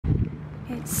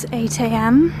It's 8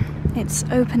 AM, it's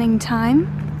opening time,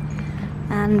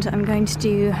 and I'm going to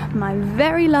do my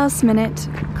very last minute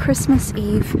Christmas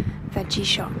Eve veggie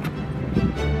shop.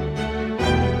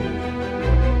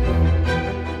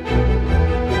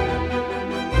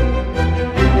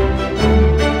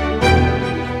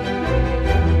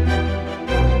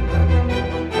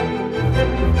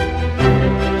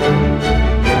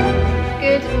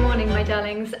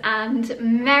 And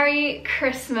Merry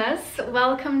Christmas.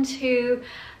 Welcome to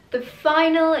the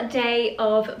final day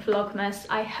of Vlogmas.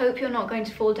 I hope you're not going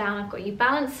to fall down. I've got you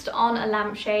balanced on a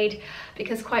lampshade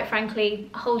because quite frankly,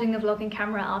 holding the vlogging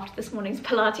camera after this morning's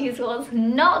Pilates was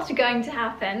not going to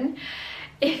happen.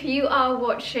 If you are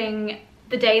watching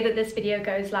the day that this video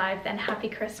goes live, then happy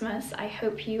Christmas. I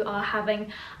hope you are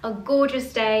having a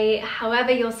gorgeous day,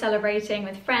 however you're celebrating,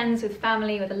 with friends, with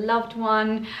family, with a loved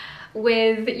one,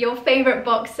 with your favorite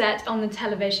box set on the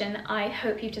television. I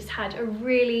hope you've just had a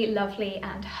really lovely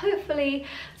and hopefully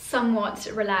somewhat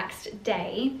relaxed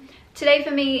day. Today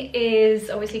for me is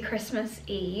obviously Christmas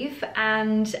Eve,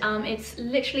 and it's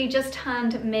literally just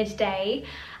turned midday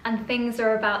and things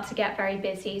are about to get very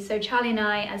busy. So Charlie and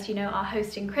I, as you know, are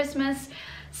hosting Christmas.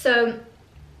 So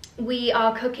we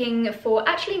are cooking for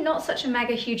actually not such a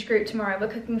mega huge group tomorrow. We're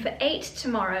cooking for 8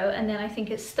 tomorrow, and then I think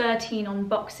it's 13 on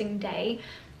Boxing Day.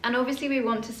 And obviously we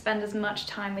want to spend as much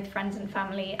time with friends and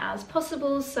family as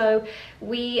possible, so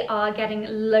we are getting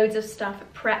loads of stuff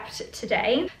prepped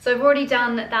today. So I've already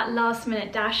done that last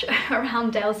minute dash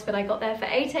around Dalesford. I got there for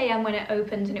 8 AM when it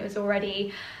opened and it was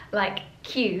already like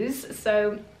queues,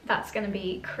 so that's going to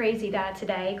be crazy there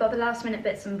today. Got the last minute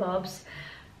bits and bobs.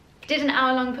 Did an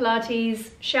hour-long Pilates,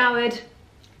 showered,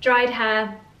 dried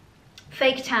hair,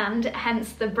 fake tanned,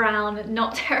 hence the brown,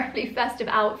 not terribly festive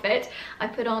outfit. I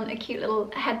put on a cute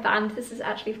little headband, this is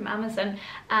actually from Amazon,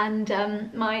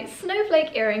 and my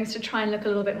snowflake earrings to try and look a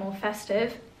little bit more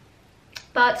festive.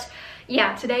 But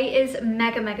yeah, today is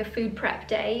mega food prep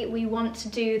day. We want to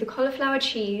do the cauliflower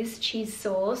cheese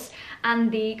sauce,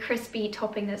 and the crispy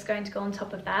topping that's going to go on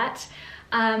top of that.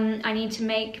 I need to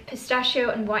make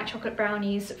pistachio and white chocolate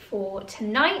brownies for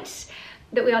tonight,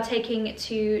 that we are taking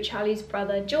to Charlie's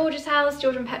brother George's house,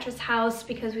 George and Petra's house,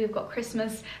 because we've got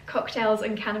Christmas cocktails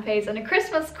and canapes and a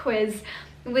Christmas quiz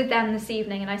with them this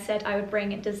evening, and I said I would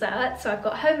bring dessert. So I've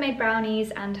got homemade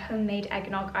brownies and homemade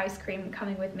eggnog ice cream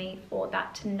coming with me for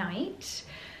that tonight.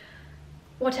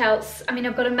 What else? I mean,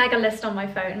 I've got a mega list on my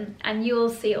phone and you'll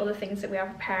see all the things that we are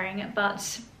preparing,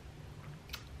 but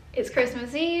it's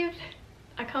Christmas Eve.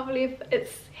 I can't believe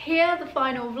it's here, the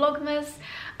final Vlogmas.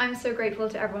 I'm so grateful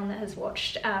to everyone that has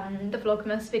watched the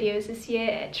Vlogmas videos this year.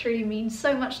 It truly means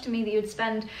so much to me that you would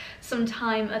spend some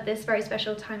time at this very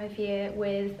special time of year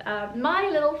with my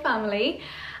little family.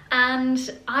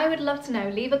 And I would love to know,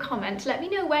 leave a comment, let me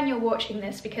know when you're watching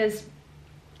this, because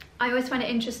I always find it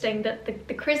interesting that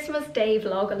the Christmas Day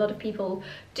vlog, a lot of people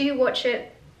do watch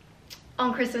it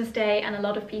on Christmas Day, and a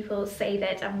lot of people save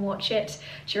it and watch it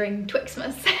during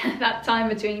Twixmas, that time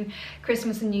between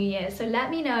Christmas and New Year. So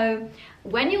let me know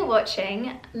when you're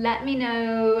watching, let me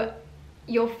know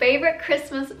your favorite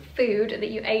Christmas food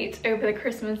that you ate over the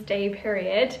Christmas Day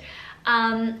period,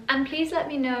 and please let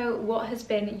me know what has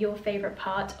been your favorite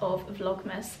part of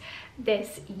Vlogmas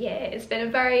this year. It's been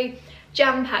a very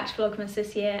jam-packed Vlogmas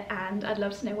this year, and I'd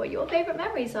love to know what your favorite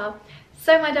memories are.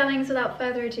 So my darlings, without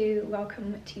further ado,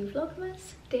 welcome to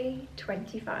Vlogmas Day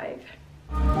 25.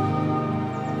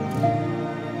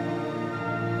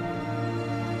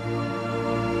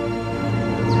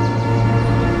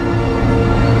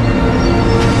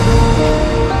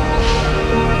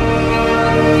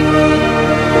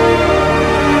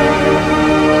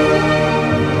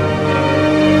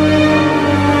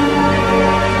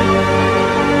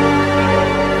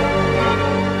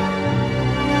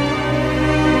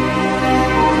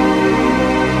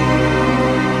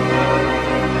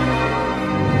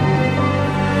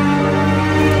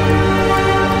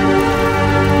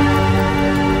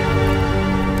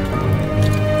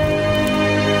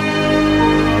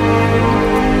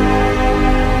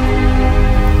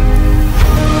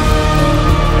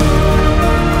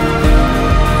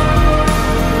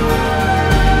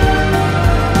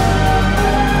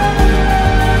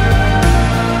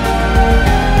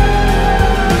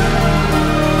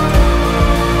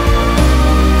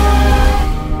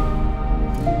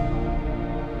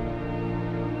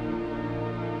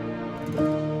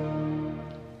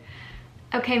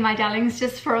 Okay, my darlings,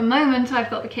 just for a moment, I've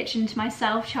got the kitchen to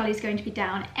myself. Charlie's going to be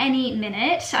down any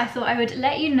minute. I thought I would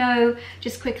let you know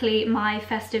just quickly my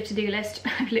festive to-do list.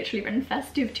 I've literally written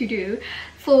festive to-do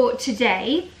for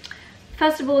today.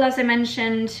 First of all, as I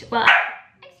mentioned, well,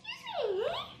 excuse me.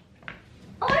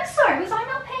 Oh, I'm sorry, was I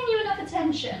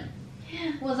attention?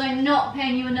 Was I not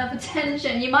paying you enough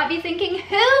attention? You might be thinking,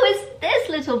 who is this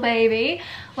little baby?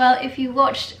 Well, if you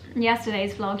watched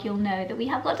yesterday's vlog, you'll know that we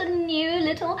have got a new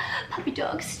little puppy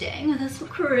dog staying with us for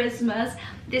Christmas.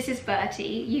 This is Bertie.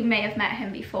 You may have met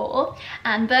him before.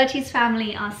 And Bertie's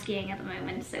family are skiing at the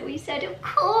moment. So we said, of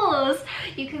course,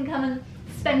 you can come and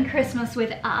spend Christmas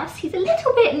with us. He's a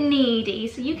little bit needy,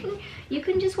 so you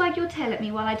can just wag your tail at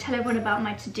me while I tell everyone about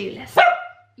my to-do list.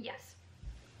 Yes.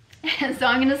 So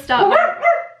I'm gonna start with,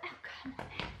 oh, come on.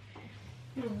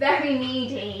 You're very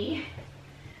needy.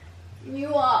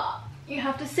 You are. You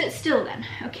have to sit still then.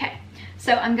 Okay.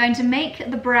 So I'm going to make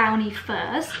the brownie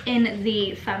first in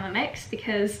the Thermomix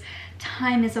because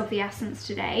time is of the essence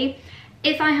today.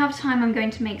 If I have time, I'm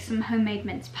going to make some homemade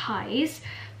mince pies.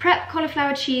 Prep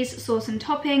cauliflower cheese, sauce and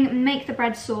topping, make the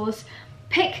bread sauce,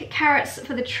 pick carrots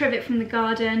for the trivet from the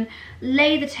garden,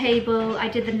 lay the table. I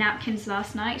did the napkins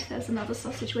last night. There's another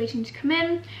sausage waiting to come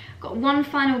in. Got one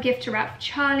final gift to wrap for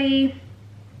Charlie.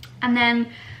 And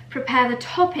then prepare the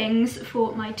toppings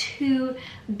for my 2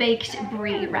 baked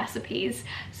brie recipes.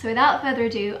 So without further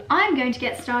ado, I'm going to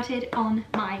get started on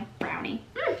my brownie.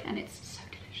 And it's so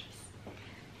delicious.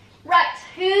 Right,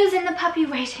 who's in the puppy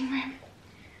waiting room?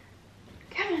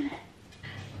 Come on.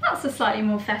 That's a slightly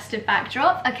more festive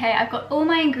backdrop. Okay, I've got all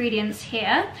my ingredients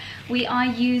here. We are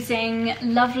using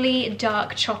lovely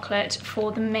dark chocolate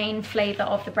for the main flavor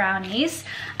of the brownies.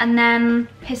 And then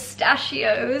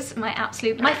pistachios, my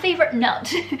favorite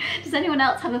nut. Does anyone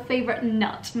else have a favorite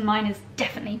nut? Mine is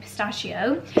definitely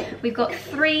pistachio. We've got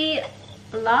 3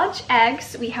 large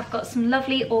eggs. We have got some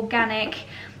lovely organic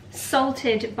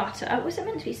salted butter. Was it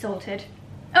meant to be salted?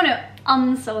 Oh no,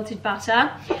 unsalted butter.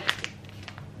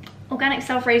 Organic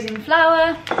self-raising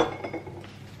flour,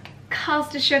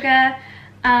 caster sugar,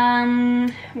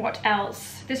 what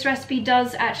else? This recipe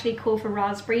does actually call for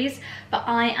raspberries, but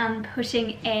I am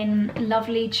putting in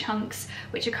lovely chunks,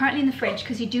 which are currently in the fridge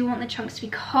because you do want the chunks to be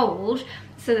cold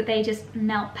so that they just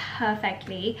melt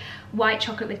perfectly. White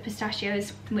chocolate with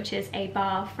pistachios, which is a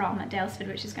bar from Dalesford,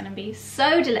 which is gonna be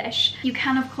so delish. You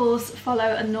can of course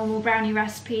follow a normal brownie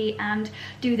recipe and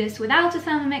do this without a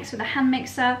Thermomix, with a hand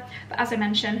mixer, but as I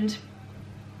mentioned,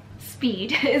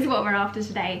 speed is what we're after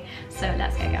today, so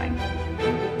let's get going.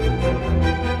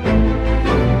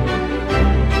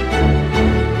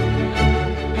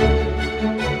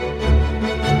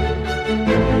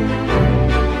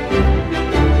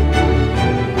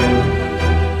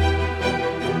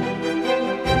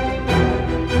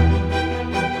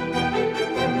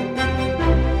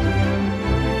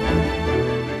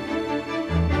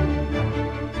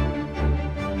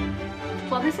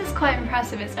 Quite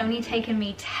impressive. It's only taken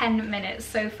me 10 minutes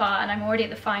so far and I'm already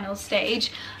at the final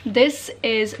stage. This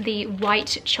is the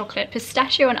white chocolate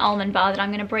pistachio and almond bar that I'm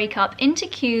going to break up into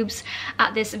cubes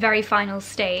at this very final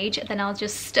stage. Then I'll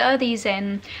just stir these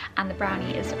in and the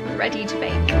brownie is ready to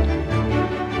bake.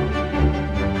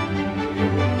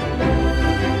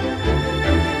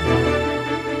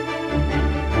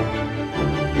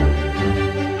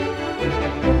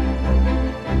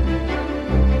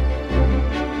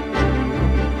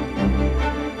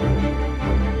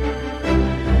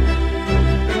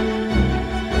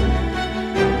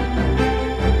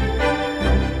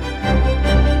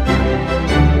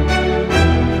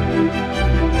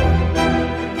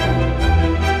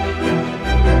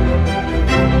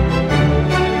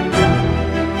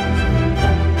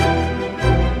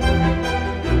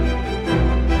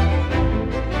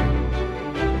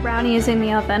 Is in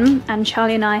the oven and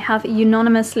Charlie and I have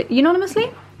unanimously and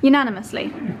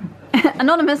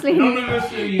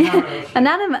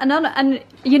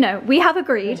you know, we have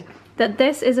agreed that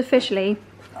this is officially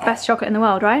best chocolate in the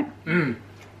world, right? I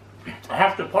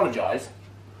have to apologise.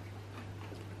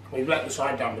 We've let the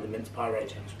side down with the mince pie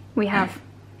ratings. We have.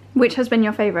 Which has been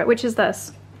your favourite? Which is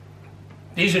this?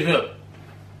 These are good.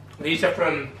 These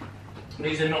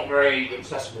are not very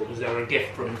accessible because they're a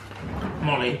gift from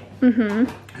Molly,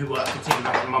 who works for Team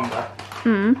Back and Mumba,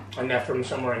 and they're from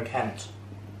somewhere in Kent.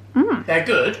 They're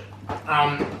good.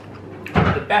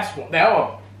 The best one, they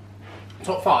are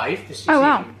top 5 this season.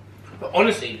 Wow. But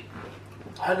honestly,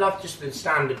 I love just the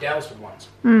standard Dalesford ones.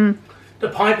 The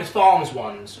Piper's Farms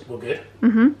ones were good.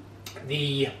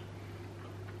 The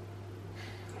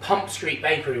Pump Street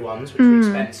Bakery ones, which were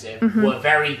expensive, were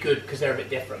very good because they're a bit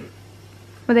different.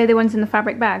 Were they the ones in the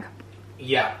fabric bag?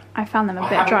 Yeah. I found them a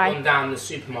bit dry. I haven't gone down the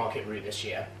supermarket route this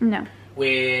year. No.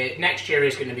 Next year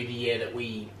is going to be the year that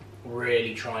we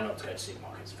really try not to go to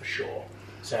supermarkets, for sure.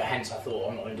 So hence I thought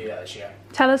I'm not going to do that this year.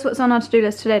 Tell us what's on our to-do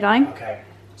list today, darling. Okay.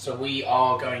 So we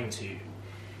are going to...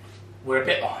 We're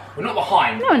not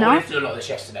behind. No, we're not. We did do a lot of this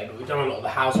yesterday, but we've done a lot of the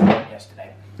housework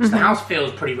yesterday. So the house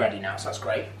feels pretty ready now, so that's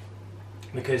great.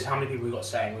 Because how many people we got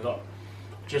staying? We've got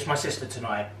just my sister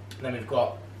tonight, and then we've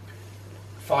got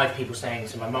 5 people staying,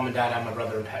 so my mum and dad and my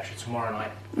brother and Petra tomorrow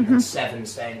night, and then 7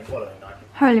 staying the following night.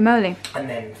 Holy moly. And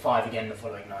then 5 again the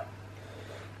following night.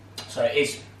 So it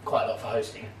is quite a lot for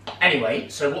hosting. Anyway,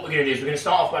 so what we're going to do is we're going to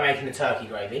start off by making the turkey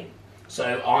gravy.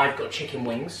 So I've got chicken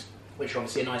wings, which are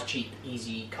obviously a nice, cheap,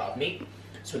 easy cut of meat.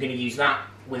 So we're going to use that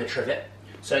with a trivet.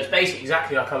 So it's basically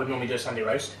exactly like I would normally do a Sunday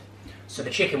roast. So the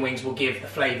chicken wings will give the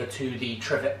flavour to the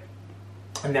trivet,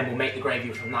 and then we'll make the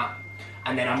gravy from that.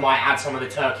 And then I might add some of the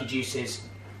turkey juices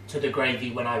to the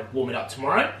gravy when I warm it up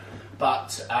tomorrow.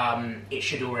 But it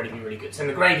should already be really good. So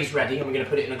the gravy's ready, and we're going to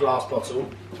put it in a glass bottle.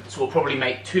 So we'll probably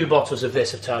make 2 bottles of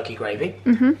this of turkey gravy.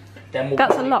 Then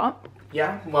That's a lot.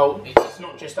 Yeah, well, it's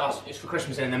not just us, it's for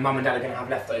Christmas, and then Mum and Dad are going to have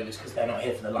leftovers because they're not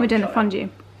here for the lunch. We're doing a fondue.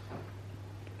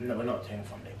 No, we're not doing a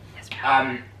fondue.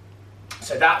 Yes,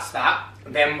 so that's that.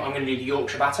 Then I'm going to do the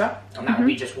Yorkshire batter, and that will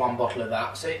be just 1 bottle of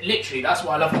that. So literally, that's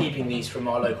why I love keeping these from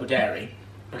our local dairy,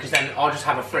 because then I'll just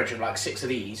have a fridge of like 6 of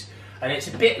these, and it's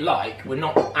a bit like, we're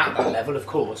not at that level of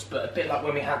course, but a bit like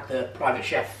when we had the private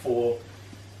chef for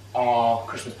our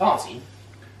Christmas party.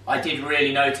 I did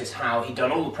really notice how he'd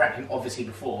done all the prepping obviously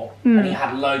before, and he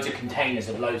had loads of containers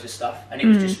of loads of stuff, and it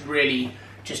was just really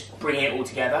just bringing it all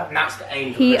together, and that's the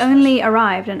aim for He Christmas. only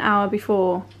arrived an hour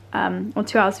before, or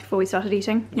 2 hours before we started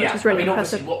eating, which was really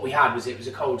impressive. Obviously what we had was, it was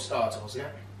a cold starter, wasn't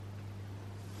it?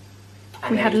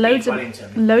 And We had loads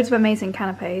of amazing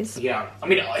canapes. Yeah, I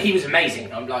mean, he was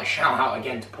amazing. I'm like, shout out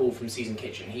again to Paul from Season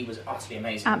Kitchen. He was utterly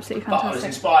amazing. Absolutely But I was fantastic.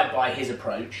 inspired by his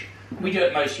approach. We do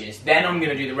it most years. Then I'm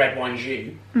going to do the red wine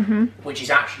jus, which is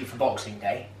actually for Boxing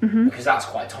Day, because that's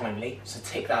quite timely. So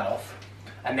tick that off.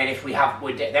 And then if we have,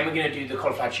 then we're going to do the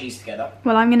cauliflower cheese together.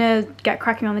 Well, I'm going to get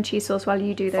cracking on the cheese sauce while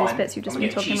you do those bits you've just been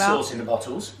talking about. Cheese sauce in the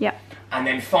bottles. Yeah. And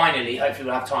then finally, hopefully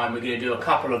we'll have time, we're going to do a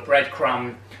couple of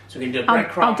breadcrumb. So we're going to do a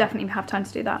breadcrumb. I'll definitely have time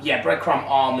to do that. Yeah, breadcrumb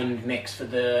almond mix for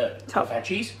the cauliflower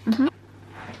cheese. And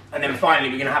then finally,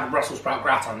 we're going to have a Brussels sprout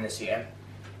gratin this year,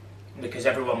 because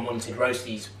everyone wanted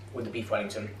roasties with the beef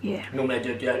Wellington. Yeah. Normally I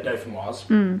do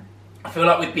dauphinoise. I feel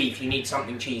like with beef, you need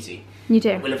something cheesy. You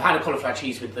do. We'll have had a cauliflower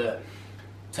cheese with the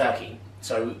turkey.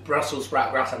 So Brussels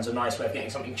sprout gratin's a nice way of getting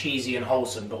something cheesy and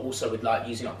wholesome, but also with like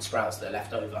using up the sprouts that are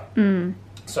left over.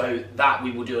 So that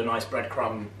we will do a nice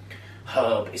breadcrumb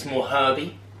herb. It's more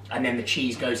herby, and then the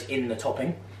cheese goes in the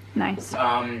topping. Nice.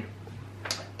 And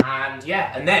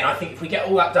yeah, and then I think if we get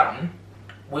all that done,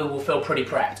 we will feel pretty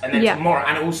prepped. And then tomorrow,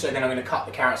 and also then I'm going to cut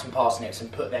the carrots and parsnips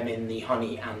and put them in the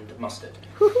honey and mustard.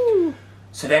 Woohoo!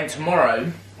 So then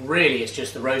tomorrow, really it's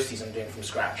just the roasties I'm doing from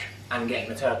scratch and getting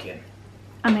the turkey in.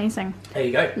 Amazing. There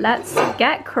you go. Let's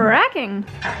get cracking.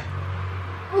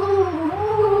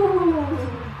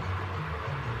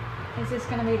 Is this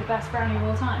going to be the best brownie of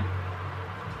all time?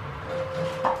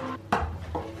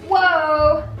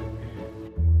 Whoa!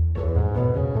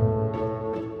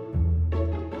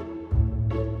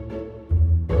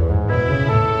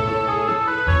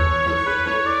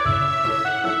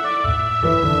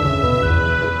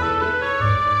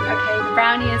 Okay, the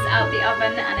brownie is out the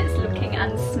oven and it's looking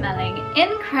and smelling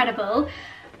incredible.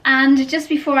 And just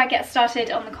before I get started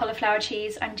on the cauliflower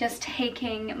cheese, I'm just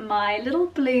taking my little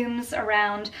blooms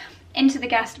around into the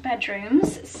guest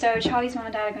bedrooms. So Charlie's mum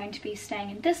and dad are going to be staying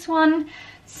in this one,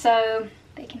 so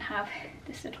they can have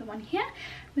this little one here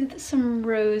with some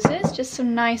roses, just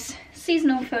some nice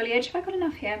seasonal foliage. Have I got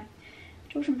enough here?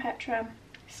 George and Petra,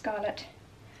 Scarlett,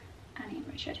 Annie and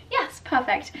Richard. Yes,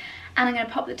 perfect. And I'm going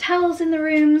to pop the towels in the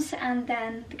rooms, and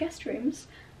then the guest rooms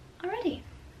are ready.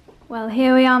 Well,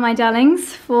 here we are, my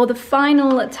darlings, for the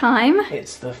final time.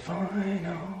 It's the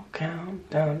final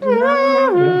countdown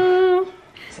to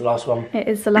It's the last one. It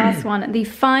is the last one. The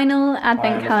final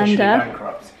advent calendar.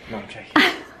 Bankrupt. No, I'm joking.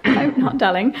 Hope not,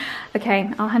 darling.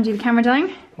 Okay, I'll hand you the camera,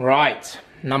 darling. Right,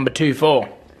 number 24.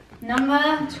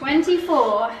 Number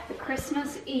 24, the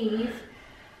Christmas Eve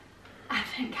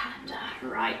advent calendar.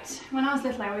 Right. When I was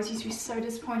little, I always used to be so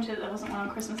disappointed that there wasn't one on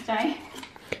Christmas Day.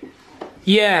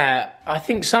 Yeah, I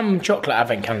think some chocolate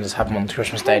advent calendars have them on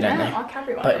Christmas Day, don't they? Our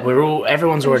Cadbury one But did.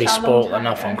 everyone's already Finished our spoilt long time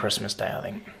enough ago. on Christmas Day, I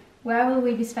think. Where will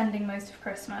we be spending most of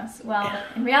Christmas? Well,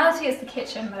 in reality it's the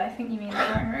kitchen, but I think you mean the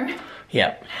drawing room.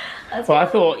 Yeah. Well, I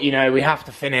thought, you know, we have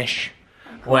to finish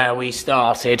where we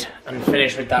started and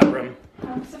finish with that room.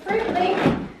 Absolutely.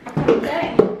 Every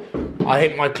day. I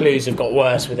think my clues have got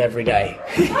worse with every day.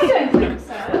 I don't think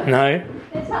so. No?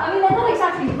 It's not, I mean, they're not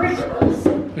exactly riddles.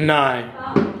 No.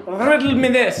 Riddle me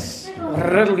this.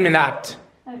 Riddle me that.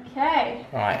 Okay.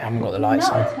 Right, I haven't got the lights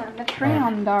on. Not turn the tree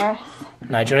on, Doris.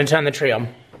 No, do you want to turn the tree on?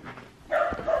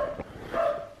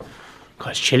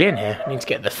 God, it's chilly in here. I need to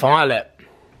get the fire lit.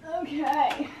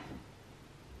 Okay.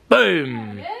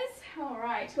 Boom! There it is.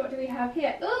 Alright, what do we have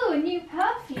here? Ooh, a new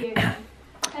perfume.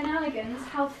 An Elegance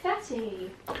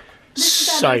Halfetti. This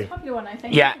is our most popular one, I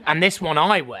think. Yeah, and this one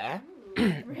I wear.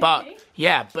 Really?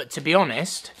 But to be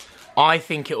honest, I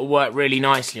think it will work really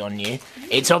nicely on you.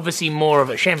 It's obviously more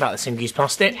of a shame about the single-use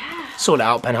plastic. Yeah. Sort it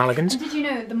out, Penhaligon's. And did you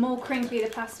know the more crinkly the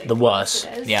plastic, the worse.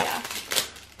 it is? Yeah.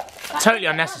 Totally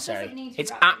unnecessary.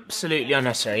 It's absolutely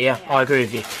unnecessary. Yeah, I agree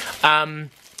with you.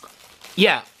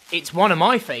 Yeah, it's one of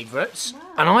my favourites,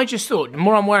 and I just thought the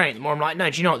more I'm wearing it, the more I'm like, no,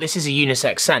 do you know what? This is a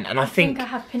unisex scent, and I think I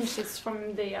have pinches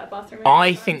from the bathroom.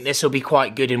 I think this will be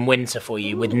quite good in winter for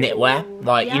you with knitwear.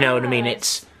 Like, you know what I mean?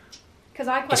 It's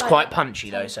quite punchy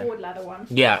though. So board leather one.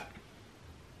 Yeah.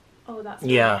 Oh, that's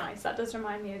really nice. That does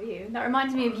remind me of you. That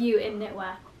reminds me of you in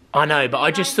knitwear. I know, but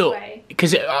I just thought,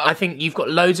 because I think you've got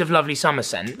loads of lovely summer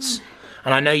scents,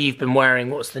 and I know you've been wearing,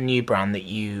 what's the new brand that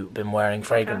you've been wearing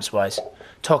fragrance-wise?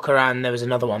 Tocker, and there was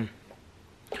another one.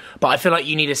 But I feel like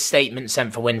you need a statement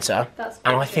scent for winter,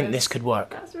 and I think this could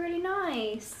work. That's really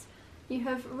nice. You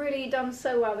have really done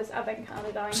so well this Advent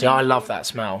calendar. See, I love that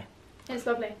smell. It's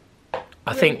lovely.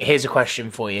 I think, here's a question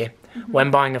for you.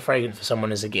 When buying a fragrance for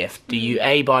someone as a gift, do you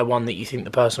A, buy one that you think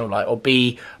the person will like, or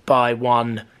B, buy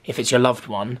one, if it's your loved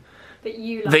one, that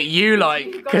you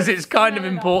like? Because it's kind of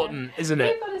important, isn't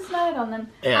it? You've got to smell it on them.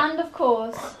 Yeah. And of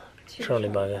course, trolley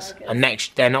buggers. And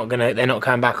they're not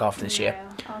coming back after this year.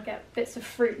 I'll get bits of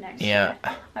fruit next year.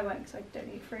 I won't, because I don't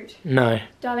eat fruit. No.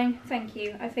 Darling, thank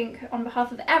you. I think on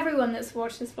behalf of everyone that's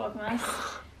watched this Vlogmas,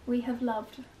 we have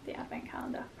loved the Advent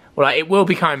calendar. Well, it will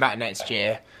be coming back next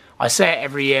year. I say it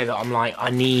every year that I'm like,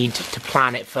 I need to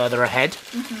plan it further ahead.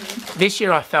 This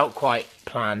year I felt quite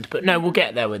planned, but no, we'll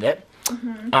get there with it.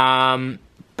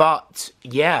 But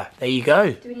yeah, there you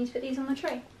go. Do we need to put these on the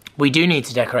tree? We do need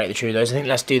to decorate the tree, though. So I think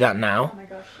let's do that now. Oh my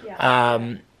gosh,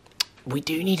 yeah. We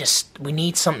do need we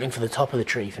need something for the top of the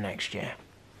tree for next year.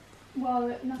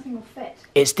 Well, nothing will fit.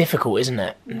 It's difficult, isn't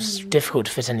it? It's difficult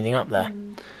to fit anything up there.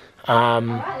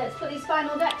 Alright, let's put these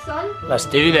final decks on. Let's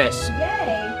do this. Yay!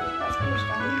 That's push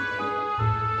down.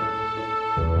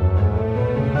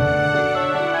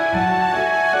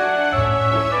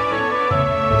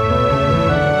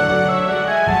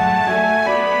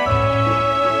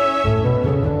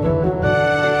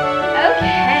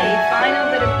 Okay,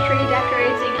 final bit of tree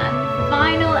decorating and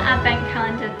final Advent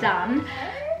calendar done.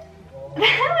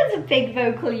 That was a big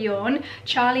vocal yawn.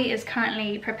 Charlie is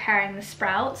currently preparing the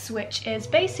sprouts, which is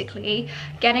basically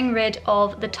getting rid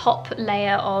of the top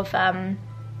layer of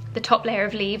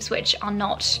leaves, which are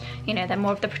not, you know, they're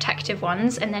more of the protective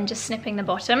ones, and then just snipping the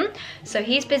bottom. So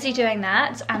he's busy doing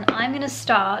that, and I'm gonna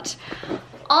start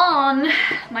on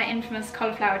my infamous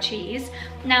cauliflower cheese.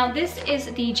 Now this is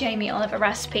the Jamie Oliver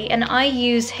recipe, and I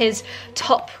use his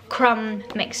top crumb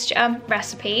mixture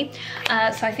recipe.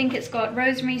 So I think it's got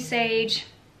rosemary, sage,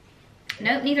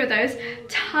 no, neither of those,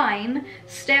 thyme,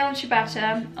 stale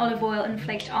ciabatta, olive oil, and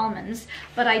flaked almonds.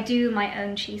 But I do my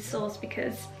own cheese sauce,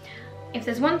 because if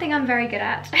there's one thing I'm very good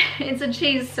at, it's a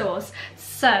cheese sauce.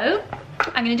 So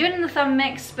I'm gonna do it in the thumb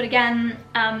mix, but again,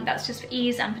 that's just for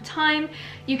ease and for time.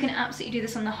 You can absolutely do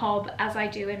this on the hob, as I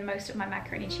do in most of my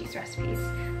macaroni cheese recipes.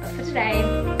 But for today,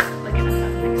 we're gonna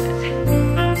thumb mix it.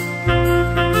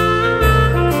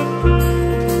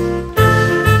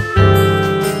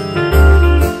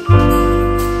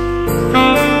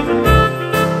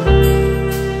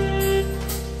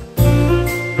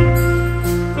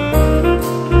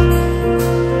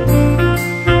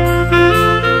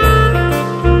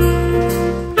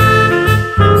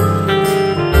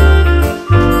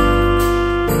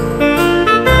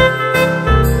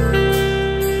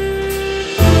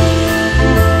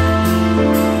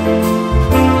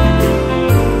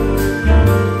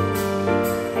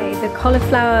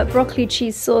 Cauliflower broccoli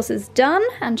cheese sauce is done,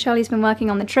 and Charlie's been working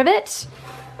on the trivet.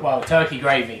 Well, turkey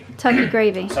gravy. Turkey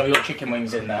gravy. So we've got chicken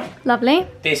wings in there. Lovely.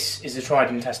 This is a tried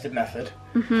and tested method.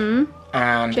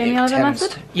 And Jamie Oliver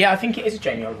method? Yeah, I think it is a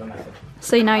Jamie Oliver method.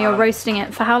 So now you're roasting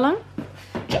it for how long?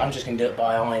 I'm just going to do it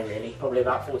by eye, really. Probably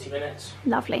about 40 minutes.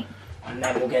 Lovely. And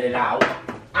then we'll get it out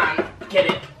and get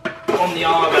it on the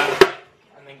armour.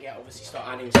 And then obviously start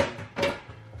adding some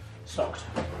stocked.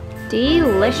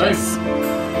 Delicious.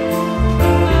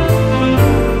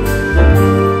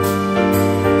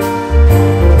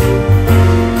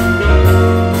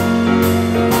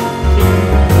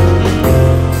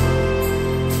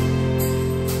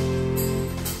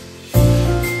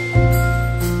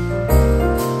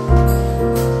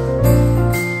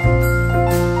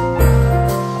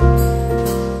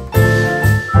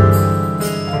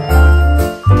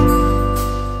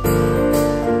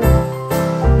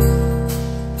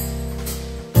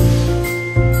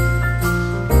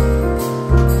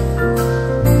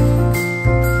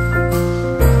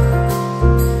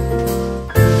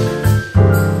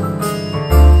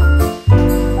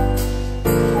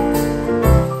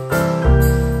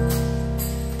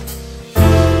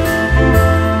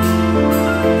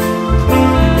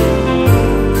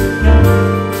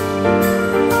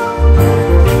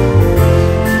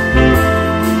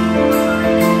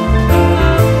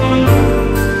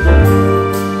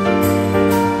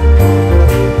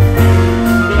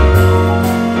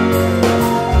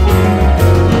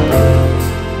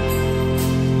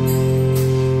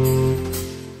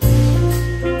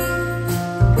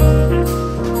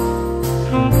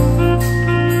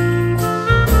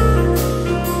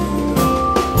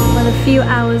 few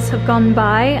hours have gone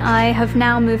by. I have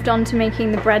now moved on to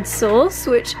making the bread sauce,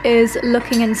 which is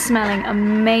looking and smelling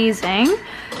amazing.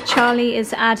 Charlie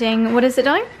is adding, what is it,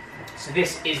 darling? So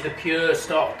this is the pure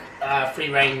stock,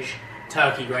 free-range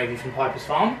turkey gravy from Piper's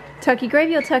Farm. Turkey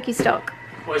gravy or turkey stock?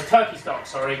 Well, it's turkey stock,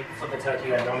 sorry, for the turkey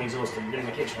gravy. I'm exhausted. We've been in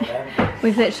the kitchen all day.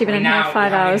 We've literally been in here 5 hours.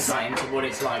 We now have insight into what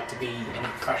it's like to be in a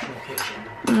professional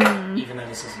kitchen, even though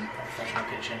this isn't a professional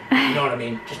kitchen. You know what I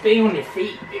mean? Just being on your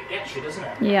feet, it gets you, doesn't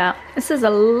it? Yeah. This is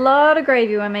a lot of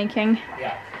gravy we're making.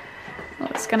 Yeah. Well,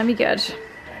 it's going to be good. Don't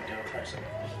do a close up.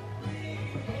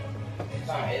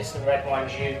 That is the red wine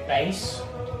jus base.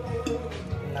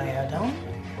 Layer down.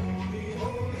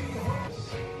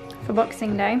 For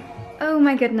Boxing Day. Oh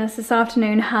my goodness, this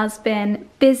afternoon has been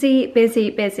busy, busy,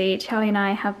 busy. Charlie and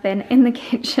I have been in the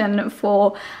kitchen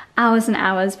for hours and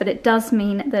hours, but it does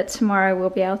mean that tomorrow we'll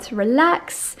be able to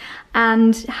relax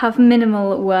and have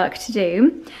minimal work to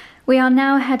do. We are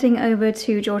now heading over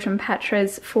to George and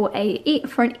Petra's for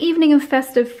an evening of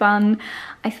festive fun.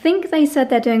 I think they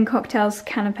said they're doing cocktails,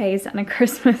 canapes and a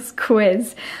Christmas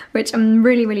quiz, which I'm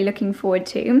really, really looking forward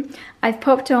to. I've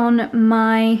popped on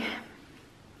my,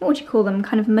 what do you call them,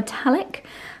 kind of metallic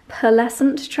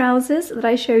pearlescent trousers that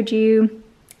I showed you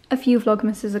a few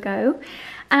Vlogmases ago.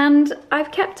 And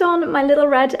I've kept on my little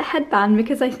red headband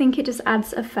because I think it just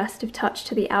adds a festive touch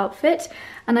to the outfit.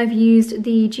 And I've used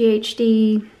the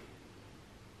GHD,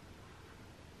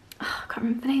 oh, I can't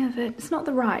remember the name of it. It's not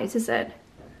the Rise, is it?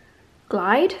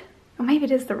 Glide? Or maybe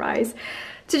it is the Rise.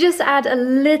 To just add a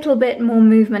little bit more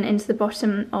movement into the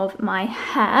bottom of my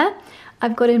hair.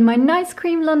 I've got in my nice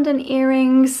cream London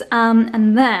earrings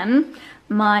and then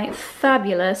my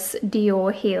fabulous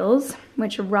Dior heels,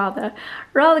 which are rather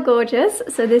gorgeous.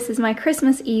 So this is my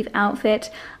Christmas Eve outfit.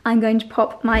 I'm going to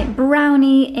pop my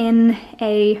brownie in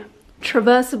a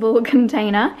traversable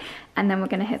container and then we're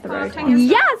going to hit the road.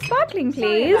 Yeah, sparkling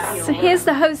please. So here's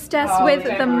the hostess with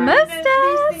the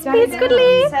mostess. Please,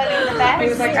 goodly.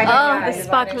 Oh, the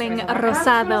sparkling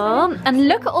rosado. And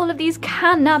look at all of these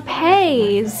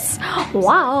canapes.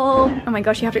 Wow. Oh my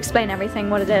gosh, you have to explain everything,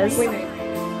 what it is.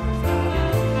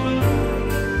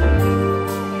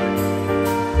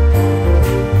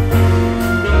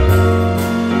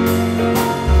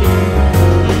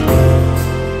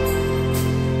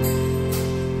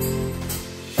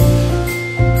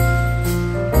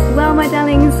 Well, my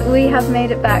darlings, we have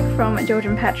made it back from George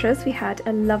and Petra's. We had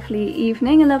a lovely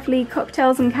evening, a lovely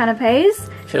cocktails and canapes.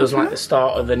 Feels like the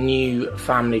start of a new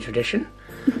family tradition.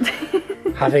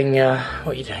 Having what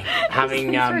are you doing?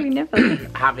 Having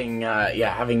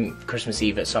having Christmas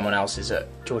Eve at someone else's at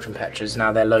George and Petra's.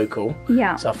 Now they're local.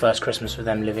 Yeah. It's our first Christmas with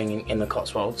them living in the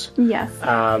Cotswolds. Yes.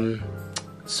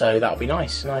 So that'll be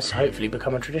nice. Nice to hopefully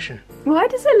become a tradition. Why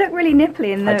does it look really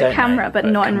nipply in the camera but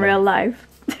not in real life?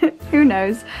 Who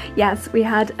knows? Yes, we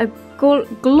had a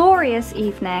glorious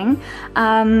evening.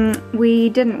 We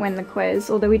didn't win the quiz,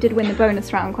 although we did win the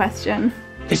bonus round question.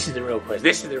 This is the real quiz.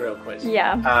 This is the real quiz.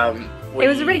 Yeah. It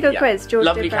was a really good quiz. George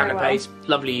lovely did very canapes, well.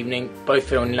 Lovely evening. Both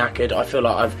feeling knackered. I feel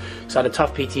like I've had a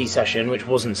tough PT session, which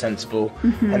wasn't sensible,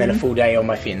 and then a full day on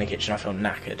my feet in the kitchen. I feel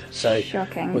knackered. So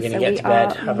shocking. We're going to get to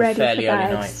bed, have a fairly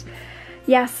early night.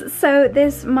 Yes, so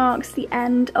this marks the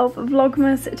end of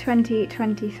Vlogmas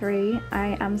 2023.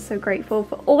 I am so grateful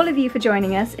for all of you for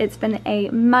joining us. It's been a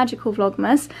magical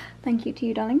Vlogmas. Thank you to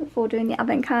you, darling, for doing the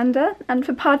advent calendar and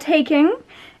for partaking.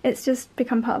 It's just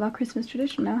become part of our Christmas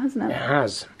tradition now, hasn't it? It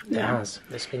has. It has.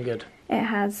 It's been good. It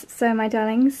has. So, my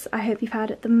darlings, I hope you've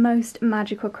had the most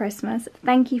magical Christmas.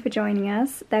 Thank you for joining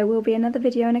us. There will be another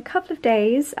video in a couple of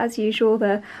days, as usual,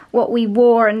 the what we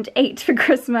wore and ate for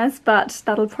Christmas, but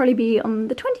that'll probably be on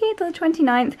the 28th or the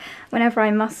 29th, whenever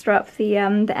I muster up the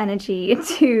energy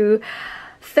to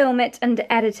film it and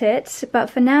edit it. But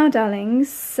for now,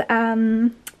 darlings,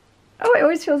 oh, it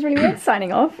always feels really weird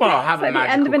signing off. Well, have a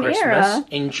magical Christmas. Era.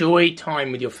 Enjoy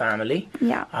time with your family.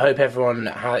 Yeah. I hope everyone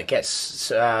gets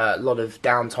a lot of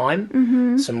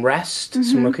downtime, some rest,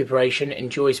 some recuperation.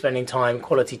 Enjoy spending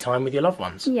quality time with your loved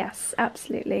ones. Yes,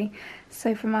 absolutely.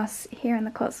 So from us here in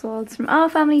the Cotswolds, from our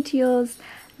family to yours,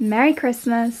 Merry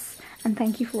Christmas, and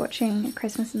thank you for watching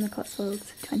Christmas in the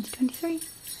Cotswolds 2023.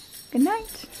 Good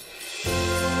night.